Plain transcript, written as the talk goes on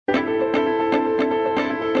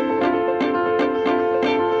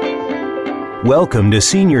Welcome to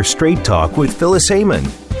Senior Straight Talk with Phyllis Heyman,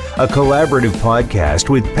 a collaborative podcast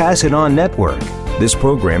with Pass It On Network. This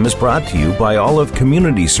program is brought to you by Olive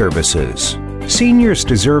Community Services. Seniors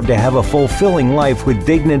deserve to have a fulfilling life with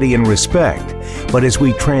dignity and respect, but as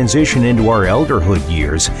we transition into our elderhood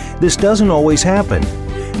years, this doesn't always happen.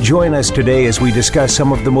 Join us today as we discuss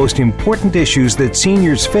some of the most important issues that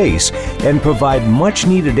seniors face and provide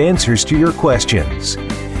much-needed answers to your questions.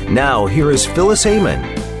 Now, here is Phyllis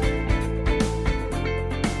Heyman.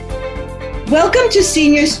 Welcome to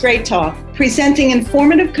Senior Straight Talk, presenting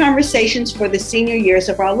informative conversations for the senior years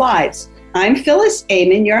of our lives. I'm Phyllis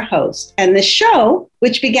Heyman, your host, and the show,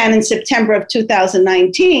 which began in September of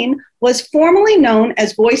 2019, was formerly known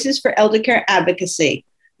as Voices for Eldercare Advocacy.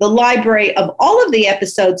 The library of all of the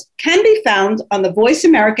episodes can be found on the Voice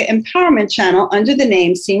America Empowerment channel under the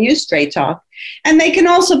name Senior Straight Talk, and they can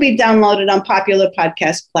also be downloaded on popular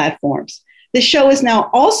podcast platforms. The show is now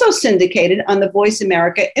also syndicated on the Voice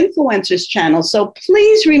America Influencers channel, so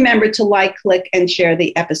please remember to like, click, and share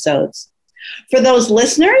the episodes. For those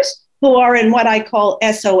listeners who are in what I call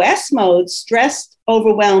SOS mode, stressed,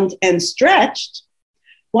 overwhelmed, and stretched,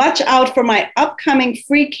 watch out for my upcoming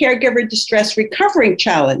free Caregiver Distress Recovery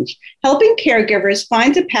Challenge, helping caregivers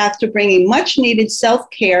find a path to bringing much-needed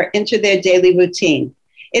self-care into their daily routine.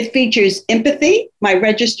 It features empathy, my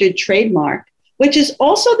registered trademark, which is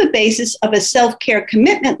also the basis of a self-care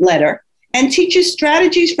commitment letter, and teaches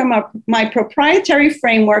strategies from my proprietary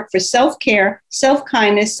framework for self-care,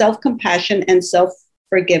 self-kindness, self-compassion, and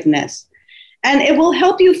self-forgiveness. And it will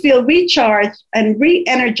help you feel recharged and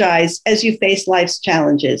re-energized as you face life's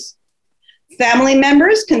challenges. Family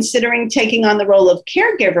members considering taking on the role of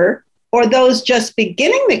caregiver, or those just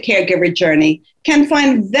beginning the caregiver journey, can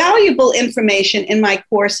find valuable information in my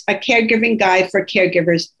course, A Caregiving Guide for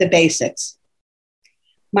Caregivers, The Basics.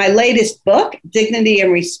 My latest book, Dignity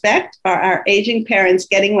and Respect, Are Our Aging Parents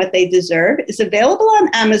Getting What They Deserve, is available on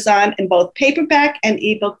Amazon in both paperback and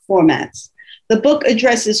ebook formats. The book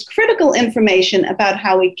addresses critical information about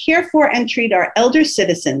how we care for and treat our elder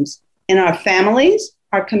citizens in our families,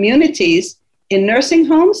 our communities, in nursing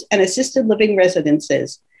homes and assisted living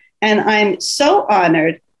residences. And I'm so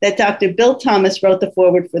honored that Dr. Bill Thomas wrote the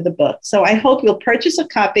foreword for the book. So I hope you'll purchase a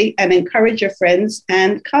copy and encourage your friends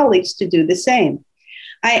and colleagues to do the same.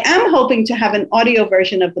 I am hoping to have an audio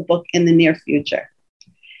version of the book in the near future.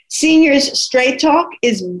 Seniors Straight Talk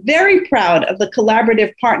is very proud of the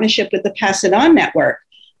collaborative partnership with the Pass It On Network,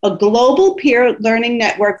 a global peer learning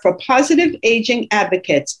network for positive aging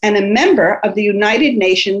advocates and a member of the United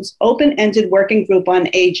Nations Open-Ended Working Group on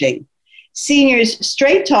Aging. Seniors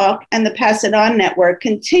Straight Talk and the Pass It On Network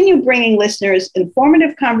continue bringing listeners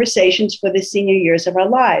informative conversations for the senior years of our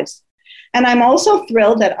lives. And I'm also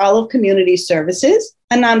thrilled that Olive Community Services,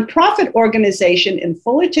 a nonprofit organization in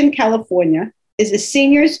Fullerton, California, is a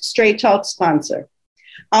Seniors Straight Talk sponsor.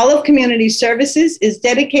 Olive Community Services is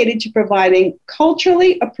dedicated to providing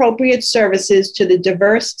culturally appropriate services to the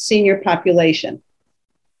diverse senior population.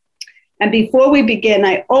 And before we begin,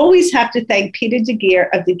 I always have to thank Peter DeGeer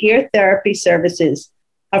of DeGeer Therapy Services,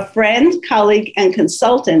 a friend, colleague, and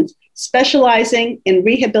consultant specializing in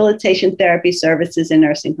rehabilitation therapy services in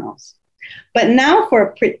nursing homes. But now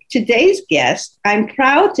for today's guest, I'm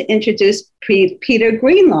proud to introduce Peter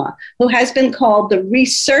Greenlaw, who has been called the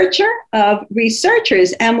researcher of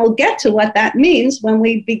researchers, and we'll get to what that means when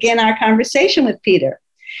we begin our conversation with Peter.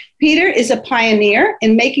 Peter is a pioneer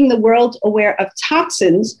in making the world aware of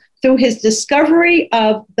toxins through his discovery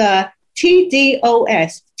of the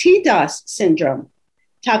TDOS syndrome,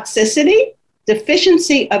 toxicity,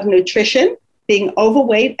 deficiency of nutrition, being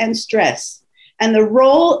overweight, and stress. And the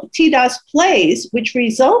role TDOS plays, which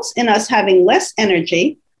results in us having less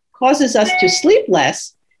energy, causes us to sleep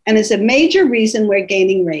less, and is a major reason we're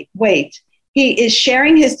gaining weight. He is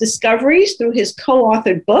sharing his discoveries through his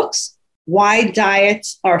co-authored books, Why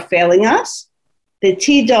Diets Are Failing Us, The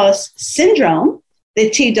TDOS Syndrome, The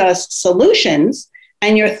TDOS Solutions,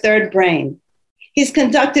 and Your Third Brain. He's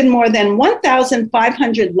conducted more than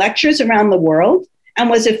 1,500 lectures around the world, and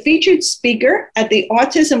was a featured speaker at the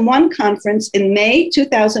Autism One conference in May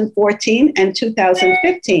 2014 and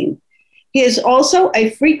 2015. He is also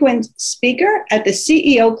a frequent speaker at the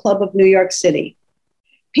CEO Club of New York City.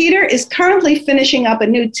 Peter is currently finishing up a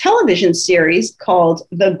new television series called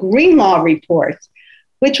The Greenlaw Report,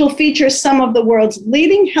 which will feature some of the world's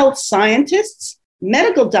leading health scientists,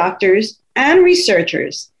 medical doctors, and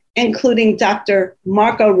researchers, including Dr.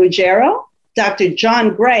 Marco Ruggiero, Dr.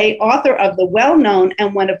 John Gray, author of the well-known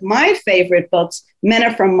and one of my favorite books, Men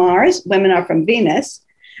Are From Mars, Women Are From Venus,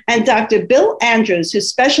 and Dr. Bill Andrews, who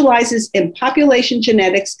specializes in population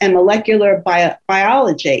genetics and molecular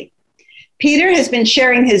biology. Peter has been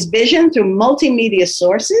sharing his vision through multimedia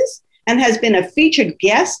sources and has been a featured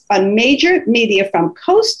guest on major media from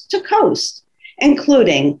coast to coast,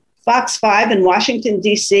 including Fox 5 in Washington,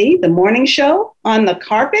 D.C., The Morning Show, On the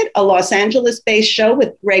Carpet, a Los Angeles-based show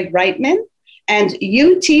with Greg Reitman, and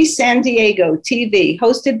UT San Diego TV,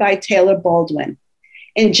 hosted by Taylor Baldwin.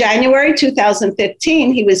 In January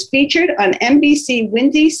 2015, he was featured on NBC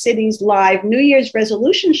Windy City's live New Year's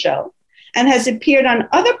resolution show and has appeared on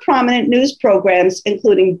other prominent news programs,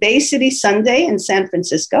 including Bay City Sunday in San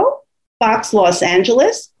Francisco, Fox Los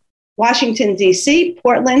Angeles, Washington, D.C.,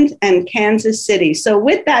 Portland, and Kansas City. So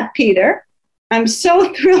with that, Peter, I'm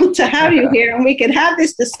so thrilled to have you here, and we can have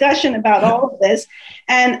this discussion about all of this.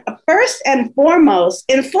 And first and foremost,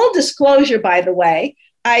 in full disclosure, by the way,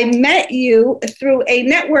 I met you through a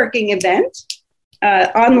networking event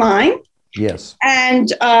online. Yes.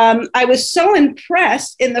 And I was so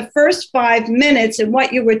impressed in the first 5 minutes and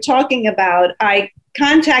what you were talking about. I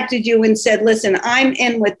contacted you and said, listen, I'm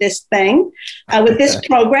in with this thing, with this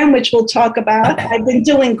program, which we'll talk about. I've been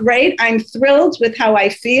doing great. I'm thrilled with how I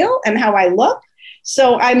feel and how I look.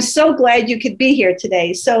 So I'm so glad you could be here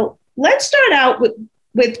today. So let's start out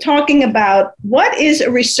with talking about what is a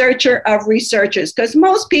researcher of researchers, because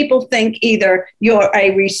most people think either you're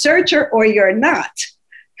a researcher or you're not.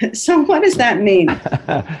 So what does that mean?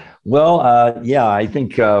 Well, yeah, I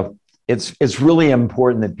think it's really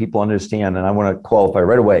important that people understand, and I want to qualify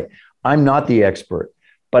right away. I'm not the expert,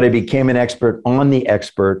 but I became an expert on the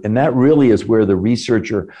expert, and that really is where the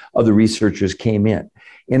researcher of the researchers came in.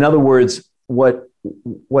 In other words, what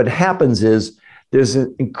happens is there's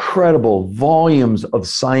an incredible volumes of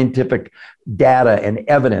scientific data and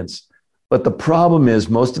evidence, but the problem is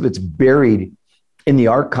most of it's buried in the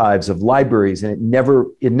archives of libraries, and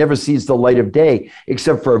it never sees the light of day,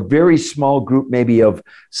 except for a very small group, maybe of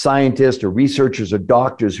scientists or researchers or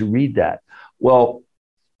doctors who read that. Well,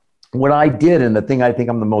 what I did, and the thing I think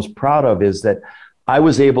I'm the most proud of, is that I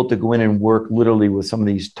was able to go in and work literally with some of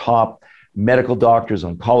these top medical doctors,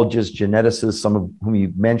 oncologists, geneticists, some of whom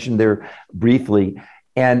you've mentioned there briefly,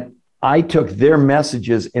 and I took their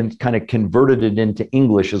messages and kind of converted it into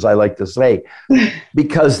English, as I like to say,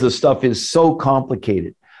 because the stuff is so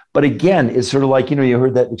complicated. But again, it's sort of like, you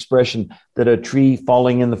heard that expression that a tree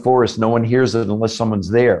falling in the forest, no one hears it unless someone's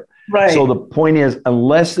there. Right. So the point is,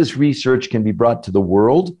 unless this research can be brought to the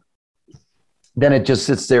world, then it just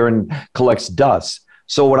sits there and collects dust.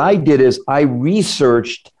 So what I did is I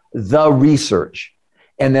researched the research,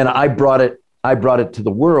 and then I brought it to the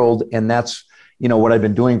world, and that's what I've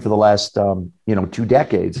been doing for the last, 2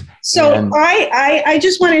 decades. So I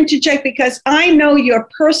just want to interject because I know your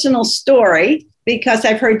personal story because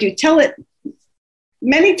I've heard you tell it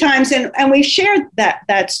many times, and we've shared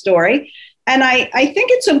that story. And I think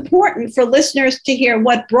it's important for listeners to hear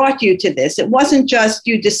what brought you to this. It wasn't just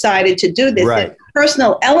you decided to do this. Right. There's a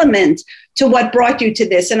personal element to what brought you to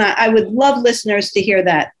this. And I would love listeners to hear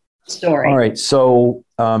that story. All right. So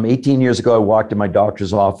 18 years ago, I walked in my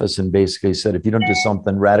doctor's office and basically said, if you don't do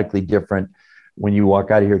something radically different when you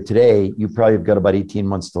walk out of here today, you probably have got about 18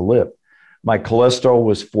 months to live. My cholesterol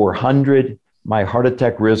was 400. My heart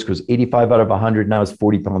attack risk was 85 out of 100. Now it's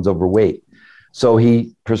 40 pounds overweight. So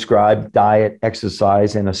he prescribed diet,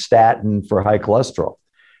 exercise, and a statin for high cholesterol.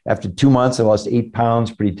 After 2 months, I lost 8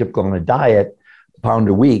 pounds, pretty typical on a diet, a pound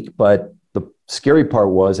a week. But the scary part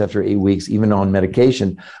was after 8 weeks, even on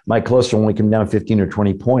medication, my cholesterol only came down 15 or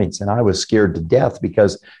 20 points. And I was scared to death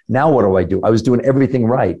because now what do? I was doing everything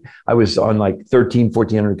right. I was on like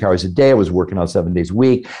 1,400 calories a day. I was working out 7 days a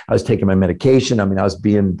week. I was taking my medication. I mean, I was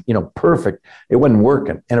being, perfect. It wasn't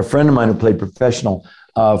working. And a friend of mine who played professional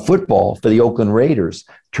football for the Oakland Raiders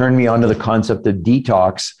turned me onto the concept of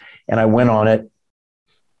detox. And I went on it.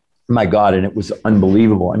 My God. And it was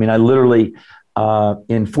unbelievable. I mean, I literally,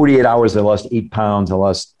 in 48 hours, I lost 8 pounds. I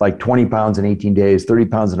lost like 20 pounds in 18 days, 30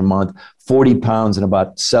 pounds in a month, 40 pounds in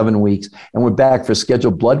about 7 weeks, and went back for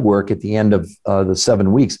scheduled blood work at the end of the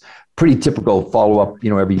 7 weeks. Pretty typical follow-up,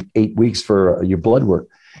 every 8 weeks for your blood work.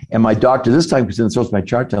 And my doctor this time, because it shows my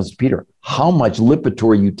chart, tells me, Peter, how much Lipitor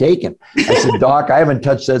are you taking? I said, Doc, I haven't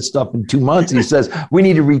touched that stuff in 2 months. And he says, we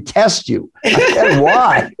need to retest you. I said,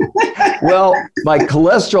 why? Well, my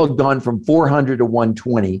cholesterol had gone from 400 to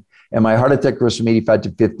 120. And my heart attack goes from 85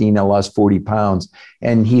 to 15. I lost 40 pounds.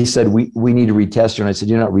 And he said, we need to retest you. And I said,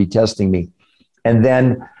 you're not retesting me. And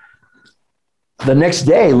then the next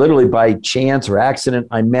day, literally by chance or accident,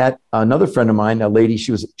 I met another friend of mine, a lady.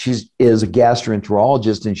 She is a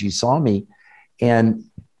gastroenterologist, and she saw me, and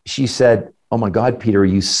she said, "Oh my God, Peter, are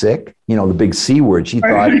you sick?" The big C word. She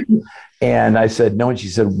thought, and I said, "No." And she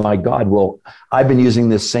said, "My God, well, I've been using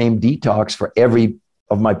this same detox for every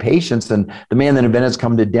of my patients. And the man that invented it's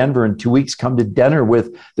come to Denver in 2 weeks, come to dinner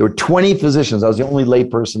with, there were 20 physicians. I was the only lay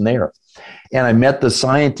person there. And I met the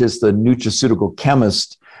scientist, the nutraceutical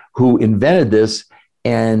chemist who invented this.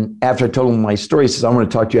 And after I told him my story, he says, I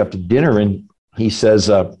want to talk to you after dinner. And he says,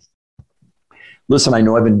 listen, I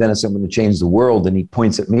know I've invented something to change the world. And he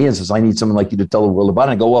points at me and says, I need someone like you to tell the world about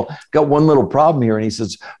it. I go, well, I've got one little problem here. And he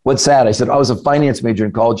says, what's that? I said, I was a finance major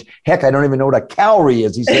in college. Heck, I don't even know what a calorie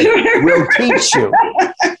is. He said, we'll teach you.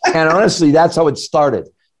 And honestly, that's how it started.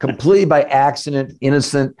 Completely by accident,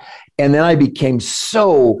 innocent. And then I became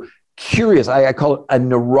so curious. I call it a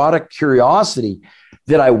neurotic curiosity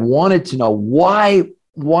that I wanted to know why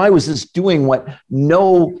was this doing what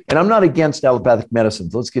and I'm not against allopathic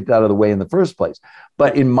medicines. Let's get that out of the way in the first place.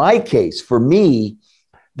 But in my case, for me,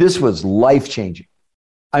 this was life-changing.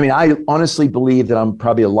 I mean, I honestly believe that I'm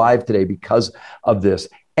probably alive today because of this.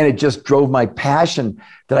 And it just drove my passion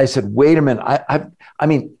that I said, wait a minute. I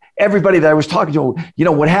mean, everybody that I was talking to,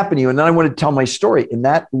 what happened to you? And then I wanted to tell my story. And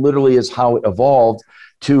that literally is how it evolved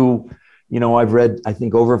to, I've read, I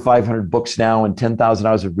think, over 500 books now and 10,000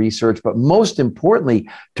 hours of research. But most importantly,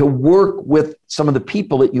 to work with some of the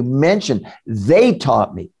people that you mentioned, they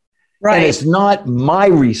taught me. Right. And it's not my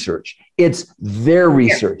research. It's their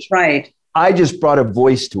research. Right. I just brought a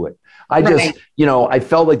voice to it. I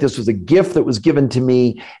felt like this was a gift that was given to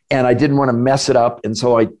me and I didn't want to mess it up. And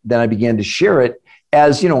so I began to share it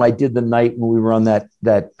as, I did the night when we were on that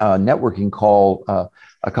networking call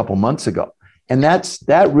a couple months ago. And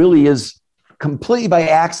that really is completely by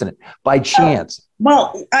accident, by chance.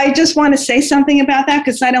 Well, I just want to say something about that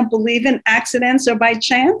because I don't believe in accidents or by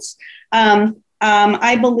chance.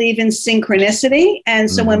 I believe in synchronicity. And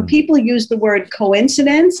so when people use the word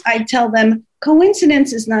coincidence, I tell them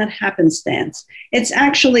coincidence is not happenstance. It's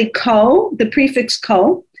actually the prefix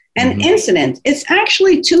co, and incident. It's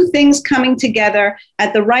actually two things coming together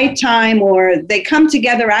at the right time, or they come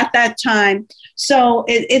together at that time. So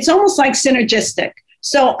it's almost like synergistic.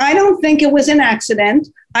 So I don't think it was an accident.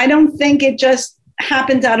 I don't think it just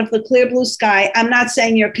happened out of the clear blue sky. I'm not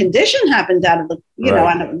saying your condition happened out of the,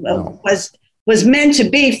 was meant to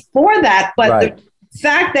be for that. But the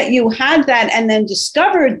fact that you had that and then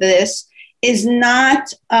discovered this is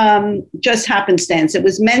not just happenstance. It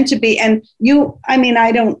was meant to be. And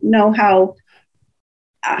I don't know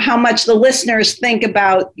how much the listeners think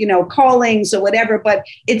about, callings or whatever, but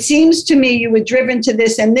it seems to me you were driven to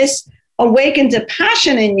this and this awakened a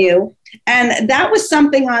passion in you. And that was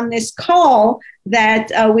something on this call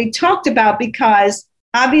that we talked about because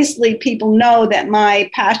obviously people know that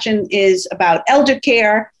my passion is about elder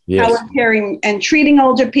care, how we're caring and treating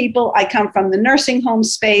older people. I come from the nursing home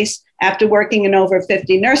space after working in over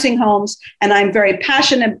 50 nursing homes, and I'm very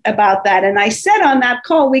passionate about that. And I said on that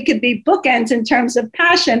call, we could be bookends in terms of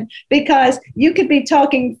passion because you could be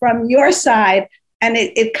talking from your side and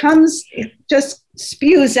it just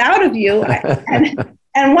spews out of you.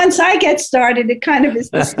 And once I get started, it kind of is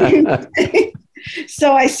the same thing.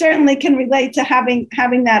 So I certainly can relate to having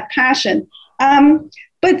that passion.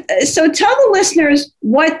 But so tell the listeners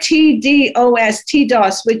what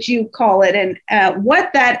TDOS, which you call it, and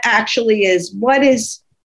what that actually is. What is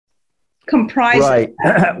comprised? Right.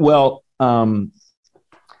 Well,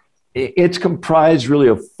 it's comprised really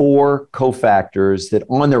of 4 cofactors that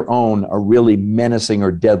on their own are really menacing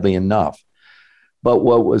or deadly enough. But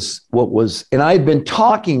what was, and I had been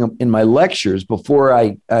talking in my lectures before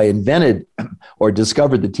I invented or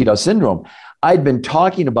discovered the TDOS syndrome, I'd been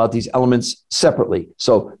talking about these elements separately.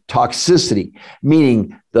 So toxicity,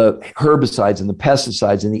 meaning the herbicides and the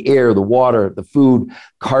pesticides in the air, the water, the food,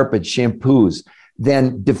 carpet, shampoos.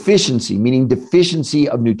 Then deficiency, meaning deficiency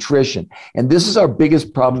of nutrition. And this is our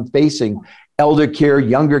biggest problem facing elder care,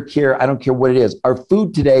 younger care, I don't care what it is. Our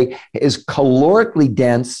food today is calorically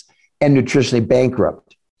dense and nutritionally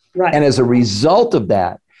bankrupt. Right. And as a result of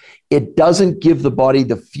that, it doesn't give the body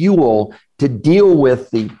the fuel to deal with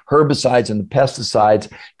the herbicides and the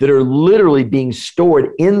pesticides that are literally being stored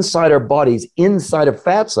inside our bodies, inside of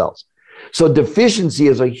fat cells. So deficiency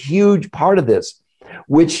is a huge part of this,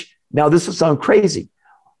 which now this will sound crazy.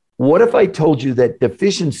 What if I told you that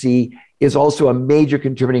deficiency is also a major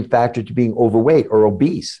contributing factor to being overweight or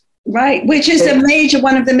obese? Right, which is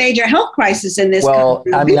one of the major health crises in this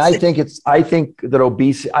country. I mean, I think that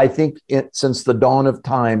obesity, since the dawn of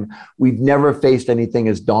time, we've never faced anything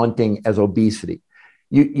as daunting as obesity.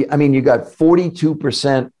 You got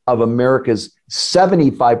 42% of America's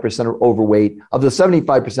 75% are overweight. Of the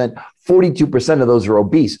 75%, 42% of those are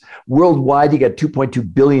obese. Worldwide, you got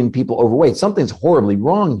 2.2 billion people overweight. Something's horribly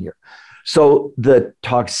wrong here. So the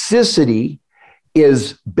toxicity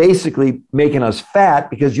is basically making us fat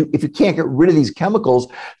because if you can't get rid of these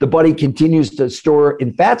chemicals, the body continues to store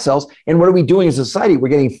in fat cells. And what are we doing as a society? We're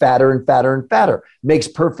getting fatter and fatter and fatter. Makes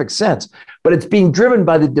perfect sense. But it's being driven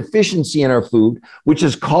by the deficiency in our food, which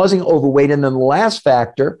is causing overweight. And then the last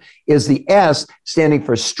factor is the S, standing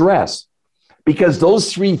for stress, because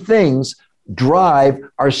those three things drive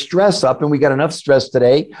our stress up. And we got enough stress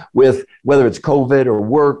today with whether it's COVID or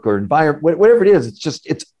work or environment, whatever it is,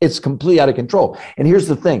 it's completely out of control. And here's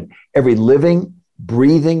the thing. Every living,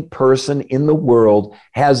 breathing person in the world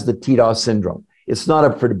has the TDOS syndrome. It's not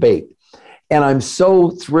up for debate. And I'm so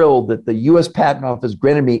thrilled that the U.S. Patent Office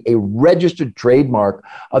granted me a registered trademark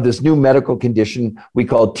of this new medical condition we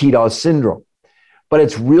call TDOS syndrome. But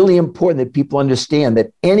it's really important that people understand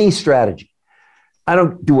that any strategy, I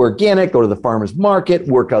don't do organic, go to the farmer's market,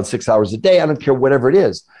 work out 6 hours a day. I don't care, whatever it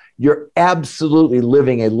is. You're absolutely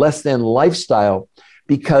living a less than lifestyle,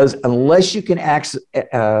 because unless you can access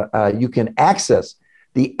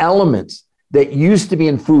the elements that used to be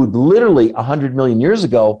in food literally 100 million years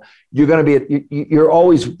ago, you're at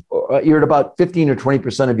about 15 or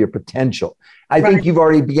 20% of your potential. I think you've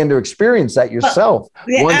already begun to experience that yourself.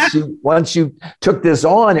 Once you took this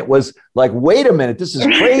on, it was like, wait a minute, this is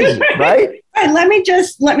crazy, right? Right. Let me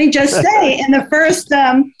just say, in the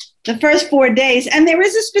first 4 days, and there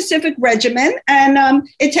is a specific regimen, and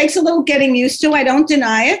it takes a little getting used to. I don't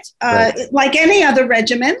deny it. Right. Like any other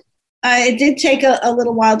regimen, it did take a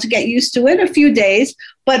little while to get used to it, a few days.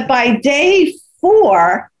 But by day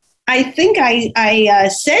 4, I think I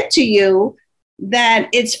said to you that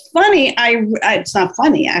it's funny. It's not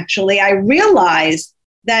funny, actually. I realized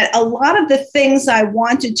that a lot of the things I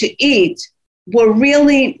wanted to eat were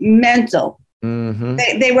really mental.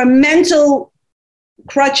 Mm-hmm. They were mental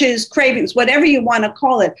crutches, cravings, whatever you want to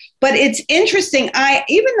call it. But it's interesting.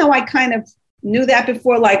 Even though I kind of knew that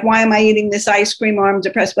before, like, why am I eating this ice cream, or I'm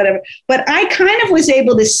depressed, whatever. But I kind of was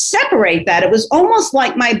able to separate that. It was almost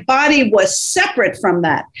like my body was separate from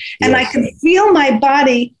that. And I could feel my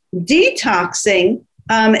body detoxing.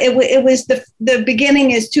 It was the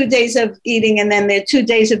beginning is 2 days of eating, and then there are 2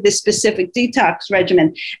 days of this specific detox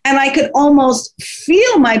regimen. And I could almost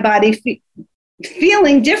feel my body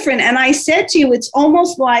feeling different. And I said to you, it's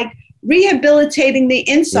almost like rehabilitating the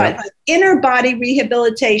inside, like inner body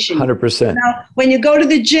rehabilitation. 100%. Now, when you go to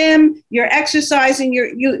the gym, you're exercising,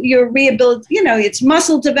 you're rehabilitating, it's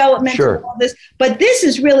muscle development, and all this. But this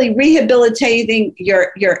is really rehabilitating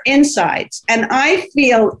your insides. And I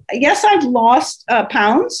feel, yes, I've lost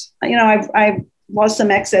pounds. I've lost some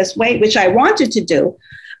excess weight, which I wanted to do.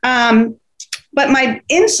 But my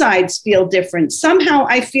insides feel different. Somehow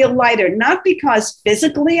I feel lighter, not because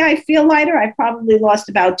physically I feel lighter. I probably lost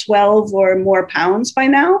about 12 or more pounds by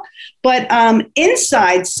now. But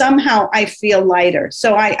inside, somehow I feel lighter.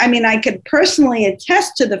 So I could personally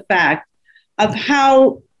attest to the fact of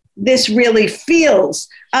how this really feels.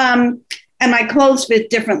 And my clothes fit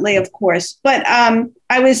differently, of course. But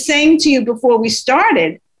I was saying to you before we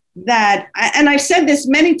started that, and I've said this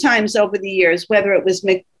many times over the years, whether it was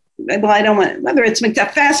whether it's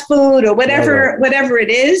fast food or whatever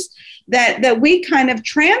it is, that we kind of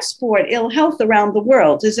transport ill health around the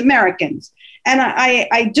world as Americans. And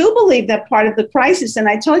I do believe that part of the crisis, and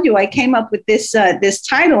I told you I came up with this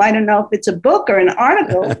title, I don't know if it's a book or an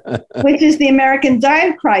article, which is The American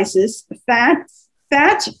Diet Crisis, Fat,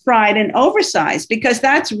 Fried, and Oversized, because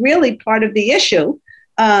that's really part of the issue.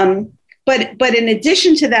 But in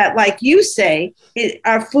addition to that, like you say,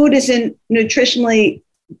 our food isn't nutritionally.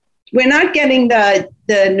 We're not getting the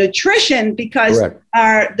nutrition because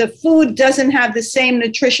the food doesn't have the same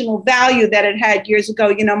nutritional value that it had years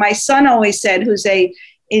ago. My son always said, who's a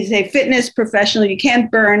fitness professional, you can't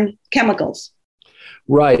burn chemicals.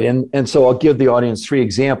 Right. And so I'll give the audience 3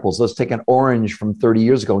 examples. Let's take an orange from 30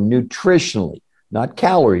 years ago. Nutritionally, not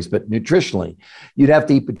calories, but nutritionally, you'd have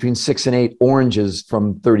to eat between 6 and 8 oranges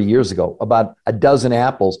from 30 years ago, about a dozen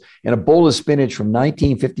apples, and a bowl of spinach from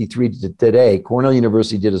 1953 to today. Cornell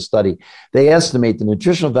University did a study. They estimate the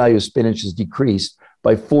nutritional value of spinach has decreased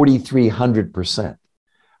by 4,300%.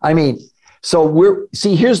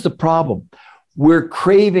 Here's the problem. We're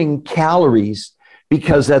craving calories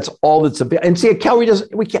because that's all that's available. And see, a calorie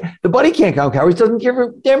the body can't count calories, doesn't give a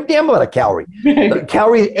damn about a calorie.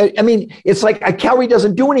 It's like a calorie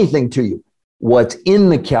doesn't do anything to you. What's in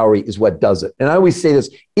the calorie is what does it. And I always say this,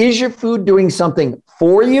 is your food doing something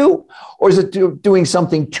for you, or is it doing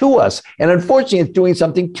something to us? And unfortunately, it's doing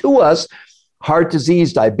something to us, heart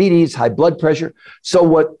disease, diabetes, high blood pressure. So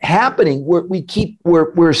what's happening,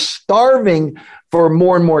 we're starving for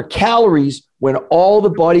more and more calories when all the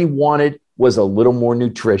body wanted was a little more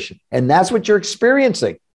nutrition. And that's what you're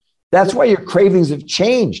experiencing. That's why your cravings have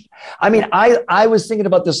changed. I mean, I was thinking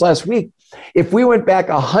about this last week. If we went back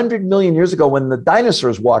 100 million years ago when the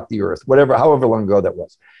dinosaurs walked the earth, however long ago that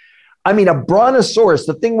was. I mean, a brontosaurus,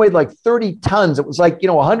 the thing weighed like 30 tons. It was like,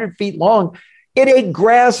 100 feet long. It ate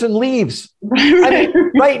grass and leaves.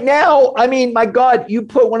 Right now, I mean, my God, you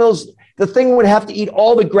put one of those, the thing would have to eat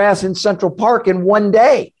all the grass in Central Park in one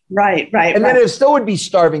day. Right. And then it still would be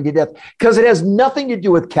starving to death because it has nothing to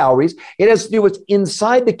do with calories. It has to do with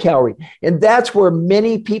inside the calorie. And that's where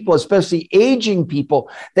many people, especially aging people,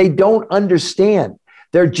 they don't understand.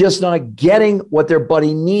 They're just not getting what their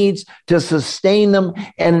body needs to sustain them.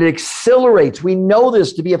 And it accelerates. We know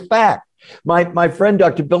this to be a fact. My friend,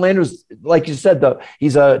 Dr. Bill Andrews, like you said,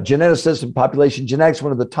 he's a geneticist in population genetics,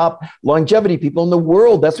 one of the top longevity people in the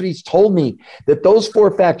world. That's what he's told me, that those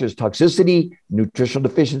 4 factors, toxicity, nutritional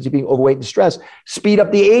deficiency, being overweight, and stress, speed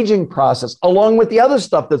up the aging process, along with the other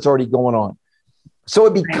stuff that's already going on. So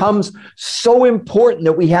it becomes so important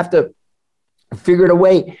that we have to figure out a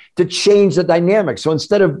way to change the dynamic. So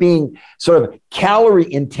instead of being sort of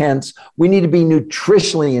calorie intense, we need to be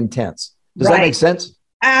nutritionally intense. Does that make sense?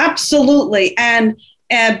 Absolutely. And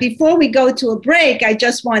before we go to a break, I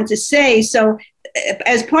just want to say, so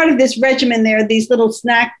as part of this regimen, there are these little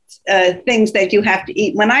snack things that you have to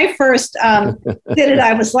eat. When I first did it,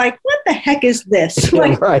 I was like, what the heck is this?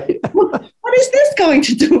 Like, what is this going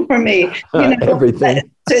to do for me?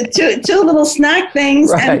 Everything. Two little snack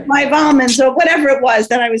things and 5 almonds or whatever it was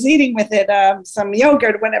that I was eating with it, some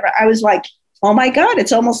yogurt, whatever. I was like, oh my God,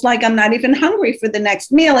 it's almost like I'm not even hungry for the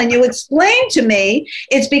next meal. And you explained to me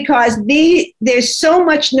it's because there's so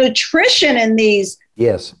much nutrition in these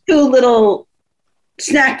 2 little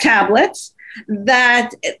snack tablets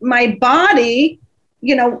that my body,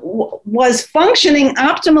 was functioning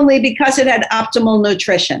optimally because it had optimal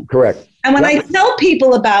nutrition. Correct. And when I tell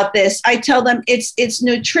people about this, I tell them it's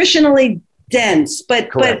nutritionally dense,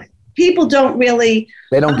 but people don't really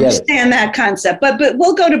understand that concept. But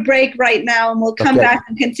we'll go to break right now, and we'll come back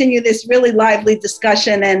and continue this really lively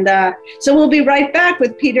discussion. And so we'll be right back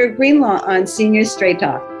with Peter Greenlaw on Senior Straight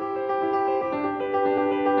Talk.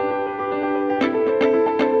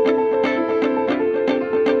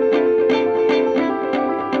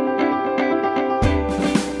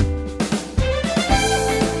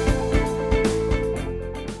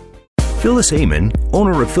 Phyllis Amon,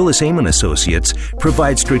 owner of Phyllis Amon Associates,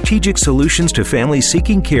 provides strategic solutions to families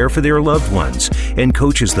seeking care for their loved ones and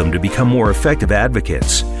coaches them to become more effective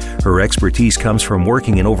advocates. Her expertise comes from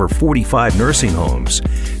working in over 45 nursing homes.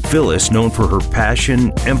 Phyllis, known for her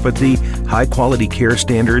passion, empathy, high-quality care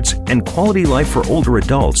standards, and quality life for older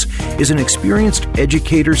adults, is an experienced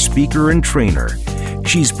educator, speaker, and trainer.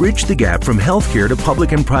 She's bridged the gap from healthcare to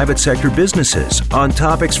public and private sector businesses on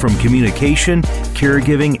topics from communication,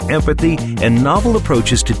 caregiving, empathy, and novel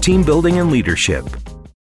approaches to team building and leadership.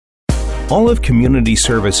 Olive Community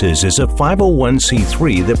Services is a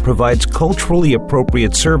 501c3 that provides culturally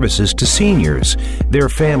appropriate services to seniors, their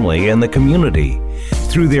family, and the community.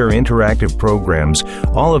 Through their interactive programs,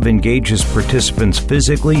 Olive engages participants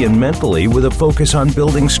physically and mentally with a focus on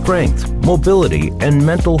building strength, mobility, and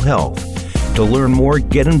mental health. To learn more,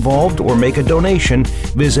 get involved, or make a donation,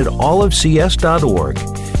 visit olivecs.org.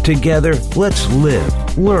 Together, let's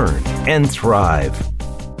live, learn, and thrive.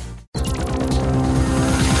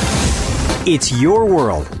 It's your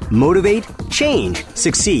world. Motivate, change,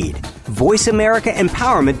 succeed.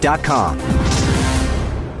 VoiceAmericaEmpowerment.com.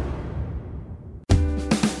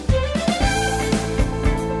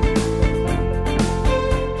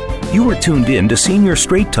 You are tuned in to Senior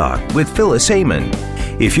Straight Talk with Phyllis Amon.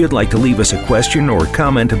 If you'd like to leave us a question or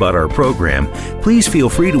comment about our program, please feel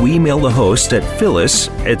free to email the host at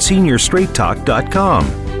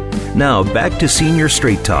phyllis@seniorstraighttalk.com. Now back to Senior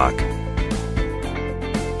Straight Talk.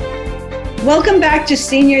 Welcome back to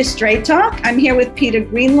Senior Straight Talk. I'm here with Peter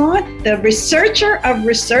Greenlaw, the researcher of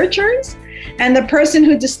researchers and the person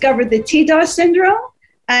who discovered the TDOS syndrome.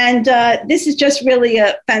 And this is just really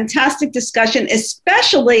a fantastic discussion,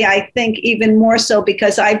 especially, I think, even more so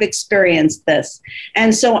because I've experienced this.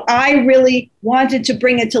 And so I really wanted to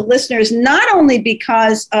bring it to listeners, not only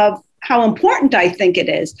because of how important I think it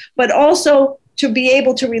is, but also to be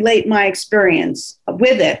able to relate my experience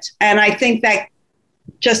with it. And I think that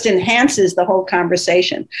just enhances the whole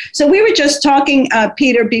conversation. So we were just talking,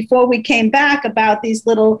 Peter, before we came back about these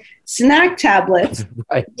little snack tablets,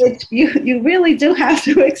 right. Which you really do have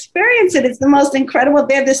to experience it. It's the most incredible.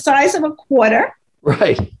 They're the size of a quarter.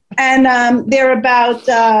 Right. And they're about,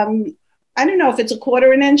 I don't know if it's a quarter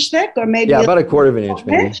of an inch thick or maybe. Yeah, about a quarter of an inch,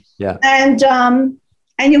 maybe. Yeah.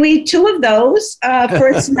 and you eat 2 of those for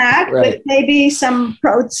a snack Right. with maybe some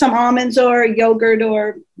almonds or yogurt,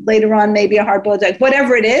 or later on maybe a hard-boiled egg,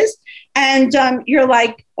 whatever it is. And you're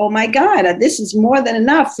like, oh my God, this is more than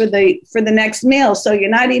enough for the next meal. So you're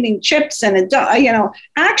not eating chips and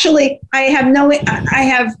actually, I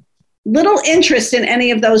have little interest in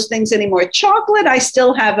any of those things anymore. Chocolate, I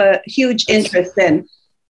still have a huge interest in.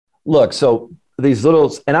 Look, so these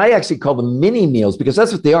little, and I actually call them mini meals because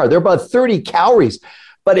that's what they are. They're about 30 calories,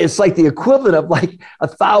 but it's like the equivalent of like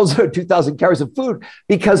 1,000 or 2,000 calories of food.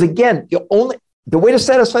 Because again, the way to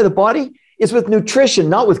satisfy the body is with nutrition,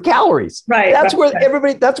 not with calories. Right. That's where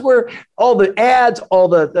that's where all the ads, all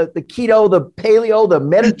the keto, the paleo, the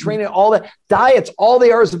Mediterranean, all the diets, all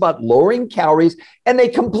they are is about lowering calories. And they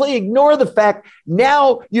completely ignore the fact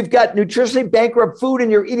now you've got nutritionally bankrupt food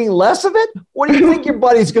and you're eating less of it. What do you think your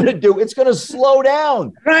body's going to do? It's going to slow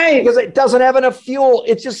down. Right. Because it doesn't have enough fuel.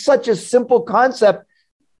 It's just such a simple concept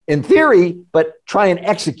in theory, but try and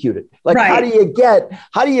execute it. Like, right.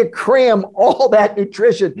 How do you cram all that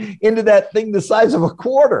nutrition into that thing the size of a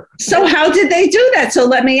quarter? So how did they do that? So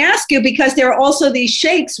let me ask you, because there are also these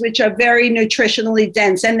shakes, which are very nutritionally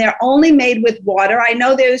dense, and they're only made with water. I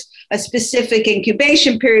know there's a specific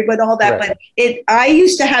incubation period with all that, right. but I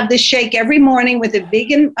used to have this shake every morning with a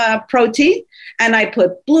vegan protein. And I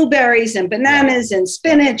put blueberries and bananas and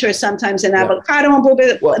spinach, or sometimes an avocado and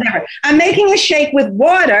blueberries, whatever. I'm making a shake with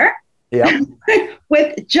water,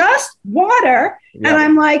 with just water. And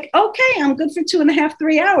I'm like, okay, I'm good for 2.5,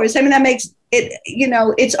 3 hours. I mean, that makes it,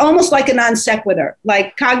 it's almost like a non sequitur,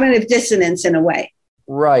 like cognitive dissonance in a way.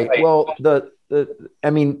 Right. Well,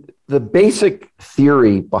 the basic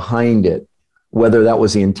theory behind it, whether that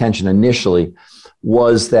was the intention initially,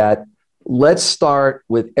 was that let's start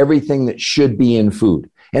with everything that should be in food.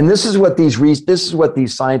 And this is what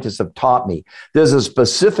these scientists have taught me. There's a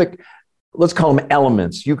specific, let's call them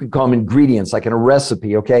elements. You could call them ingredients, like in a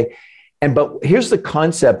recipe, okay? But here's the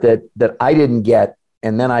concept that I didn't get,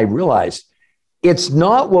 and then I realized it's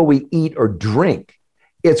not what we eat or drink,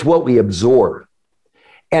 it's what we absorb.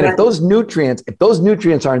 And if those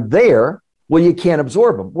nutrients aren't there, well, you can't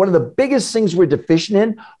absorb them. One of the biggest things we're deficient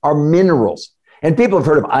in are minerals. And people have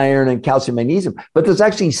heard of iron and calcium, magnesium, but there's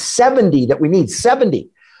actually 70 that we need, 70.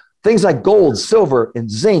 Things like gold, silver, and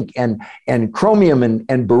zinc, and chromium,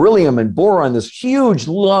 and beryllium, and boron, this huge,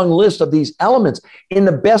 long list of these elements. In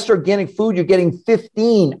the best organic food, you're getting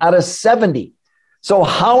 15 out of 70. So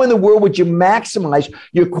how in the world would you maximize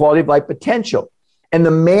your quality of life potential? And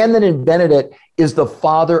the man that invented it is the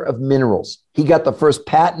father of minerals. He got the first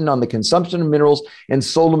patent on the consumption of minerals and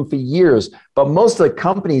sold them for years. But most of the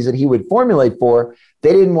companies that he would formulate for,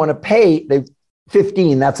 they didn't want to pay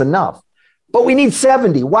 15, that's enough. But we need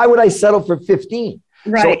 70. Why would I settle for 15?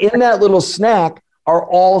 Right. So in that little snack are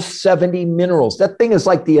all 70 minerals. That thing is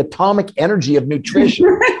like the atomic energy of nutrition.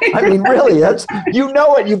 Right. I mean, really, that's, you've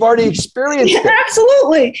already experienced it.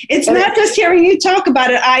 Absolutely. It's not just hearing you talk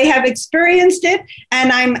about it. I have experienced it,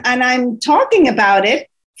 and I'm talking about it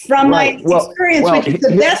from my experience, which is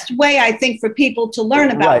the best way, I think, for people to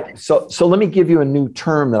learn about it. So let me give you a new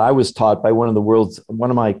term that I was taught by one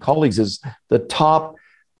of my colleagues is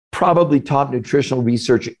probably top nutritional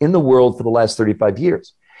researcher in the world for the last 35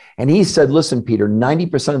 years. And he said, listen, Peter,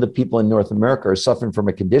 90% of the people in North America are suffering from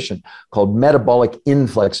a condition called metabolic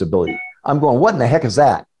inflexibility. I'm going, what in the heck is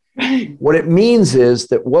that? What it means is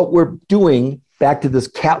that what we're doing, back to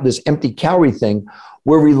this empty calorie thing,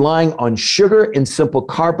 we're relying on sugar and simple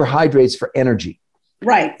carbohydrates for energy.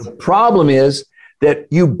 Right. The problem is that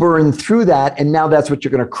you burn through that, and now that's what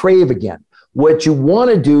you're going to crave again. What you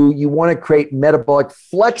want to do, you want to create metabolic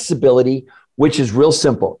flexibility, which is real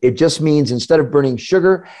simple. It just means instead of burning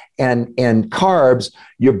sugar and carbs,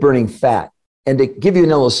 you're burning fat. And to give you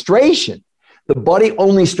an illustration, the body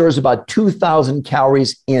only stores about 2,000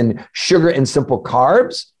 calories in sugar and simple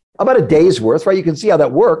carbs, about a day's worth, right? You can see how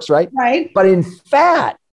that works, right? Right. But in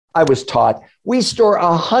fat, I was taught, we store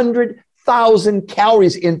 100,000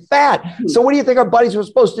 calories in fat. So what do you think our bodies were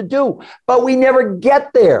supposed to do? But we never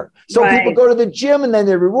get there. So people go to the gym and then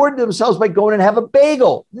they reward themselves by going and have a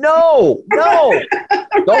bagel. No.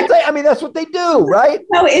 Don't they? I mean, that's what they do, right?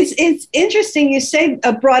 No, it's interesting you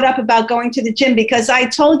brought up about going to the gym, because I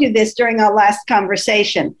told you this during our last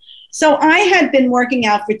conversation. So I had been working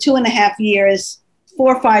out for 2.5 years,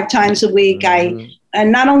 4 or 5 times a week. And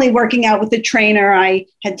not only working out with a trainer, I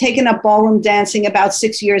had taken up ballroom dancing about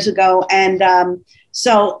 6 years ago. And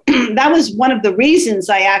so that was one of the reasons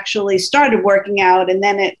I actually started working out. And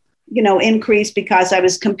then it, increased because I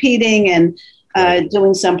was competing and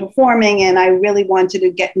doing some performing, and I really wanted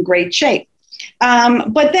to get in great shape.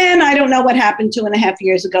 But then I don't know what happened 2.5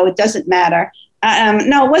 years ago. It doesn't matter.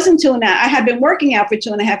 No, it wasn't 2.5. I had been working out for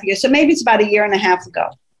 2.5 years. So maybe it's about a year and a half ago.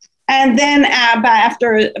 And then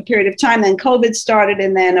after a period of time, then COVID started.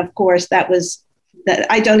 And then, of course, that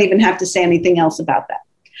I don't even have to say anything else about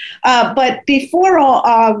that. But before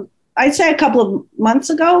all, I'd say a couple of months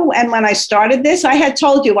ago, and when I started this, I had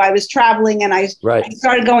told you I was traveling and I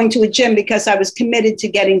started going to a gym because I was committed to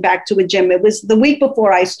getting back to a gym. It was the week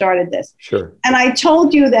before I started this. Sure. And I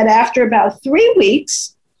told you that after about 3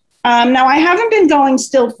 weeks, now I haven't been going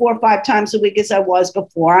still 4 or 5 times a week as I was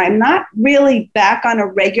before. I'm not really back on a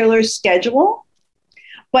regular schedule.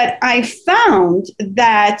 But I found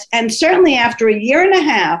that, and certainly after a year and a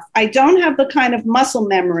half, I don't have the kind of muscle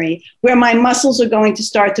memory where my muscles are going to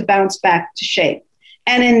start to bounce back to shape.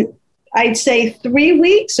 And in, I'd say 3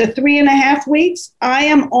 weeks or 3.5 weeks, I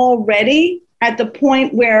am already at the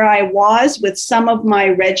point where I was with some of my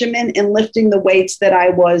regimen in lifting the weights that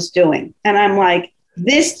I was doing. And I'm like,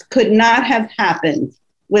 this could not have happened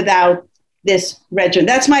without this regimen.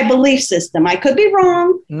 That's my belief system. I could be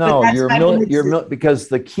wrong. No, because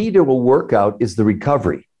the key to a workout is the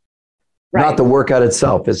recovery, right, not the workout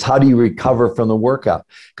itself. It's how do you recover from the workout?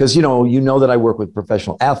 Because you know that I work with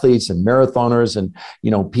professional athletes and marathoners and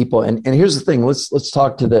people. And here's the thing. Let's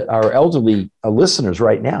talk to our elderly listeners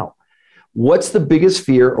right now. What's the biggest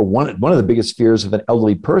fear, or one of the biggest fears of an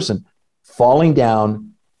elderly person? Falling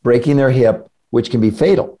down, breaking their hip, which can be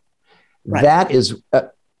fatal. Right. That is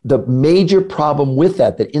the major problem with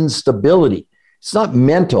that instability. It's not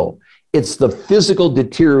mental. It's the physical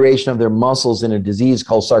deterioration of their muscles in a disease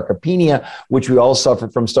called sarcopenia, which we all suffer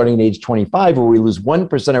from starting at age 25, where we lose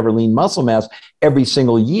 1% of our lean muscle mass every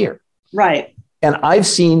single year. Right. And I've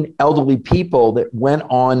seen elderly people that went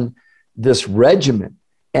on this regimen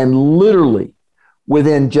and literally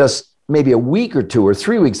within just maybe a week or 2 or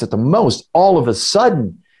 3 weeks at the most, all of a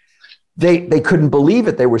sudden, they couldn't believe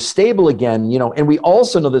it. They were stable again, and we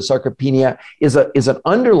also know that sarcopenia is an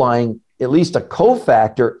underlying, at least a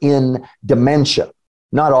cofactor in dementia,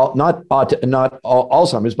 not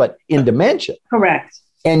Alzheimer's, but in dementia. Correct.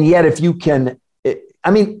 And yet, if you can,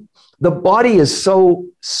 the body is so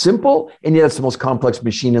simple, and yet it's the most complex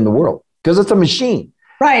machine in the world because it's a machine.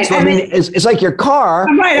 Right. So, it's like your car.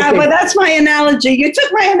 Right. Okay. But that's my analogy. You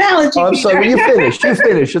took my analogy. Oh, I'm sorry. You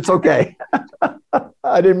finish. It's okay.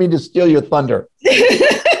 I didn't mean to steal your thunder. No,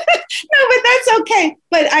 but that's okay.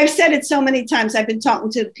 But I've said it so many times. I've been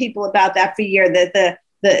talking to people about that for years, that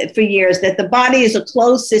the body is a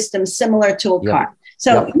closed system similar to a car.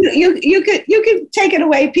 So you could take it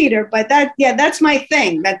away, Peter. But that's my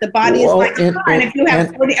thing. That the body is like a car, and if you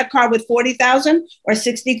have a car with 40,000 or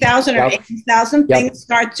 60,000 or 80,000, things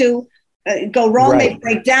start to go wrong. Right. They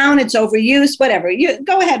break down. It's overuse. Whatever. You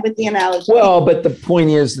go ahead with the analogy. Well, but the point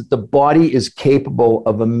is that the body is capable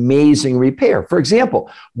of amazing repair. For example,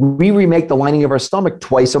 we remake the lining of our stomach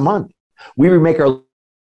twice a month. We remake our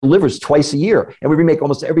livers twice a year, and we remake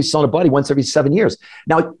almost every cell in the body once every 7 years.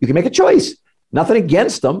 Now you can make a choice. Nothing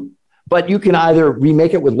against them, but you can either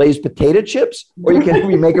remake it with Lay's potato chips or you can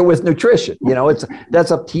remake it with nutrition. That's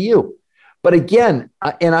up to you. But again,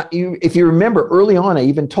 if you remember early on, I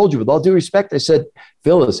even told you, with all due respect, I said,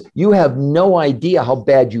 Phyllis, you have no idea how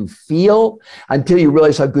bad you feel until you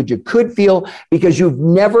realize how good you could feel, because you've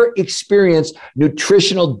never experienced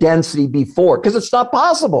nutritional density before, because it's not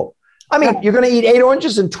possible. You're going to eat 8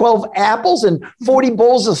 oranges and 12 apples and 40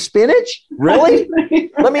 bowls of spinach? Really?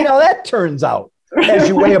 Let me know how that turns out as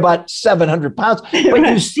you weigh about 700 pounds. But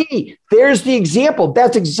you see, there's the example.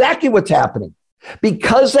 That's exactly what's happening.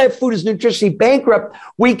 Because that food is nutritionally bankrupt,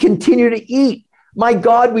 we continue to eat. My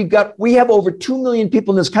God, we have over 2 million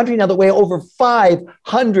people in this country now that weigh over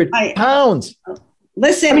 500 pounds.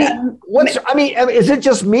 Listen, is it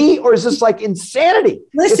just me, or is this like insanity?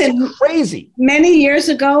 Listen, it's crazy. Many years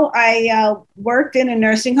ago, I worked in a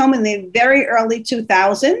nursing home in the very early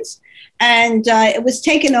 2000s, and it was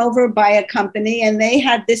taken over by a company, and they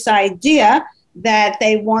had this idea that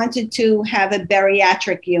they wanted to have a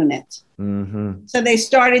beriatric unit. Mm-hmm. So they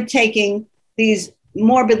started taking these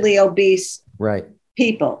morbidly obese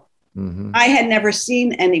people. Mm-hmm. I had never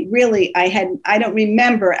seen any, really, I don't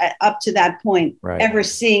remember up to that point ever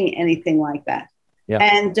seeing anything like that. Yeah.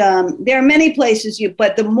 And there are many places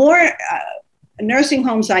but the more nursing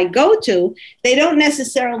homes I go to, they don't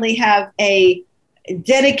necessarily have a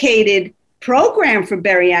dedicated program for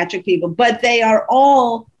bariatric people, but they are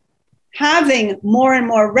all having more and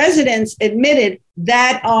more residents admitted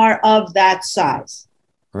that are of that size.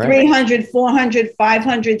 Right. 300, 400,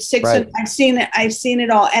 500, 600. Right. I've seen it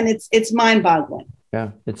all. And it's mind boggling.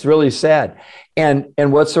 Yeah. It's really sad. And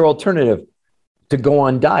what's their alternative? to go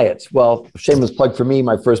on diets. Well, shameless plug for me.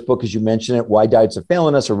 My first book, as you mentioned it, Why Diets Are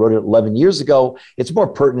Failing Us. I wrote it 11 years ago. It's more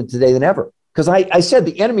pertinent today than ever because I said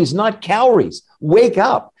the enemy is not calories. Wake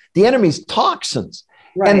up. The enemy is toxins.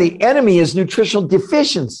 Right. And the enemy is nutritional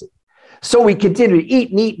deficiency. So we continue to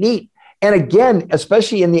eat and eat and eat. And again,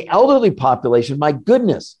 especially in the elderly population, my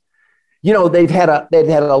goodness, they've had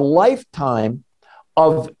a lifetime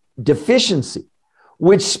of deficiency,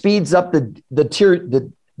 which speeds up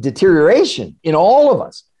the deterioration in all of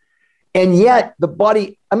us. And yet the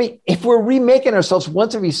body, if we're remaking ourselves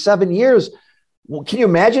once every 7 years, well, can you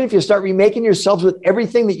imagine if you start remaking yourselves with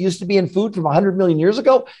everything that used to be in food from 100 million years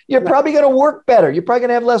ago? You're probably going to work better. You're probably going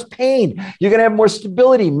to have less pain. You're going to have more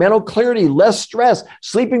stability, mental clarity, less stress,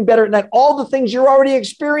 sleeping better at night, all the things you're already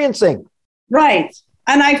experiencing. Right.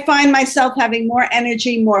 And I find myself having more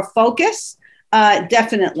energy, more focus,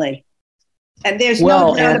 definitely. And there's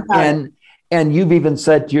no doubt about it. And you've even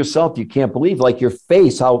said to yourself, you can't believe like your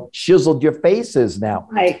face, how chiseled your face is now.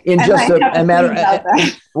 Right. In just a matter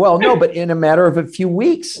but in a matter of a few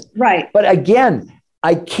weeks. Right. But again,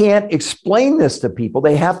 I can't explain this to people.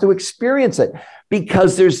 They have to experience it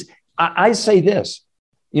because I say this,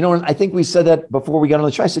 and I think we said that before we got on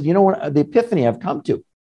the show. I said, what the epiphany I've come to.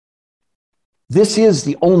 This is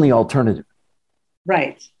the only alternative.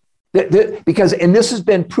 Right. Because this has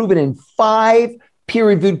been proven in 5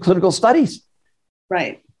 peer-reviewed clinical studies.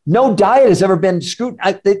 Right. No diet has ever been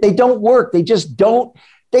scrutinized. They don't work. They just don't.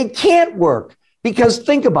 They can't work because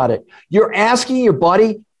think about it. You're asking your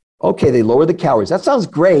body, okay, they lower the calories. That sounds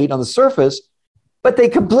great on the surface, but they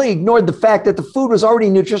completely ignored the fact that the food was already